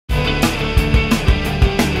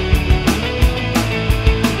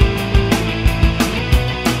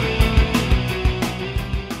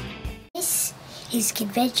is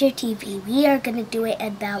Adventure TV. We are going to do it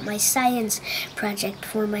about my science project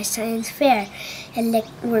for my science fair.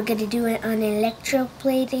 We're going to do it on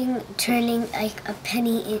electroplating, turning like a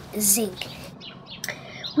penny in zinc.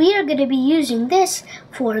 We are going to be using this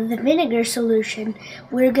for the vinegar solution.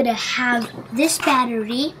 We're going to have this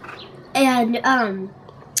battery and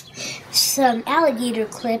some alligator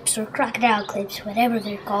clips or crocodile clips, whatever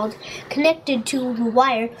they're called, connected to the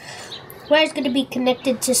wire. The wire's going to be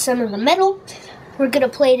connected to some of the metal. We're going to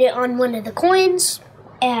plate it on one of the coins,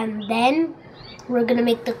 and then we're going to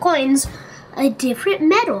make the coins a different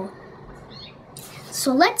metal.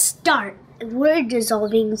 So let's start. We're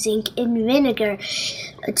dissolving zinc in vinegar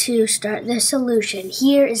to start the solution.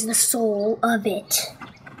 Here is the soul of it.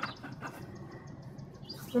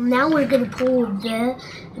 Well, now we're going to pour the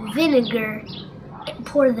vinegar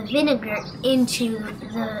into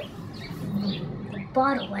the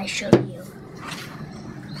bottle I showed you.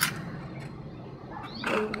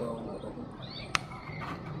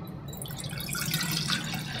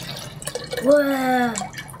 Whoa.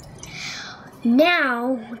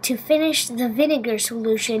 Now, to finish the vinegar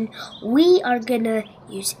solution, we are going to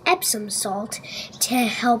use Epsom salt to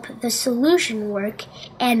help the solution work,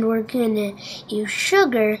 and we're going to use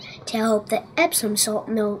sugar to help the Epsom salt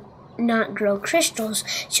not grow crystals,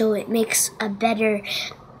 so it makes a better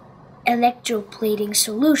electroplating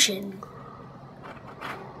solution.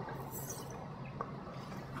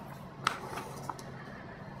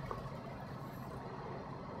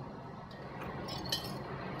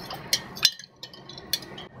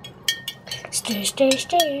 Stir, stir,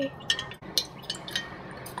 stir.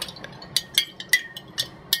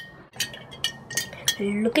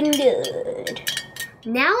 Looking good.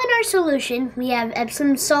 Now in our solution, we have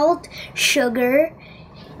Epsom salt, sugar,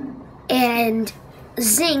 and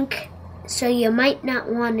zinc, so you might not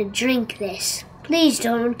want to drink this. Please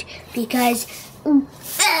don't, because... And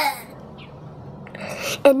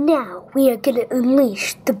now we are going to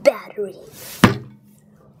unleash the battery.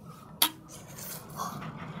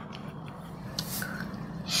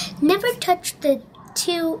 Never touch the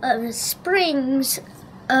two springs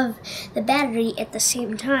of the battery at the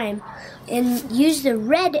same time, and use the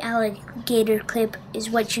red alligator clip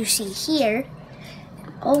is what you see here.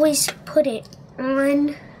 Always put it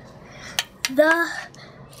on the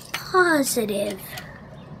positive,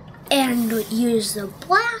 and use the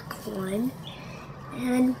black one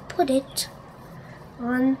and put it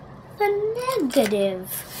on the negative.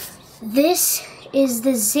 This is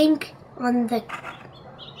the zinc on the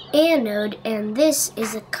anode, and this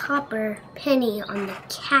is a copper penny on the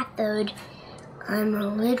cathode. I'm a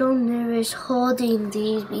little nervous holding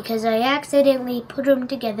these because I accidentally put them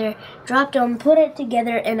together, dropped them, put it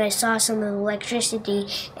together, and I saw some electricity,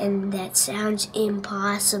 and that sounds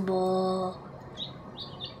impossible.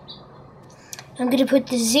 I'm going to put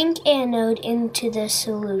the zinc anode into the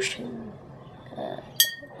solution.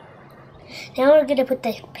 Now we're going to put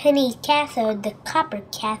the penny cathode, the copper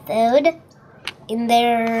cathode, in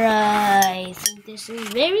there. I think this is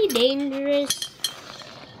very dangerous.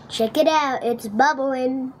 Check it out, it's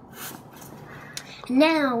bubbling.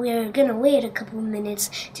 Now we're gonna wait a couple of minutes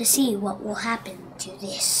to see what will happen to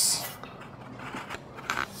this.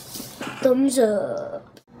 Thumbs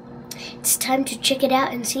up. It's time to check it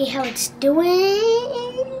out and see how it's doing.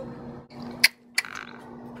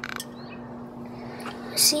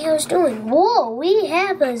 Let's see how it's doing. Whoa, we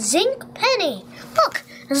have a zinc penny. Look,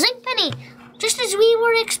 a zinc penny. Just as we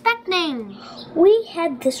were expecting. We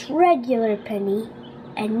had this regular penny,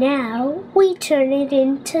 and now we turn it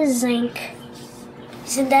into zinc.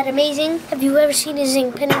 Isn't that amazing? Have you ever seen a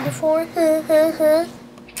zinc penny before?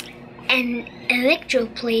 And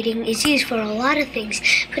electroplating is used for a lot of things,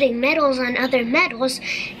 putting metals on other metals,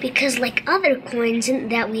 because like other coins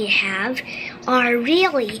that we have are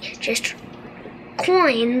really just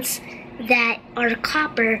coins that are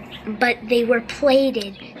copper, but they were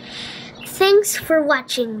plated. Thanks for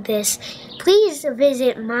watching this. Please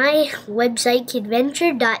visit my website,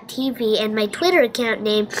 adventure.tv, and my Twitter account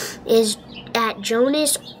name is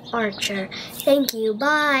 @Jonas Archer. Thank you.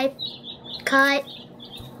 Bye. Cut.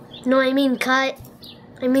 No, I mean cut.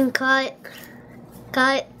 I mean cut.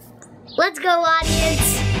 Cut. Let's go,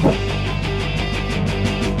 audience.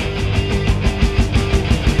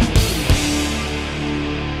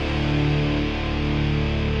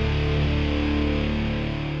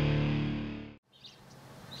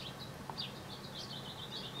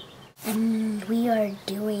 And we are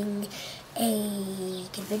doing a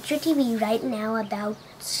Adventure TV right now about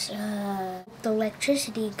the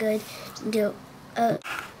electricity good.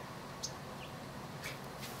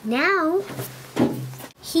 Now,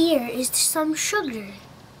 here is some sugar.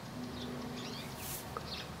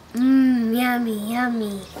 Mmm, yummy,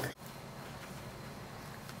 yummy.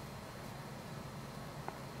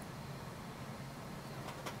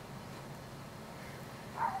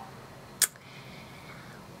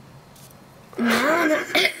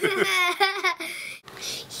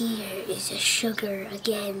 Here is the sugar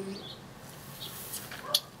again.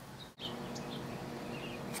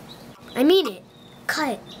 I mean it.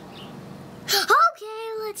 Cut. Okay,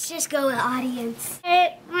 let's just go with audience.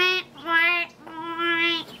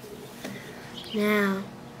 Now,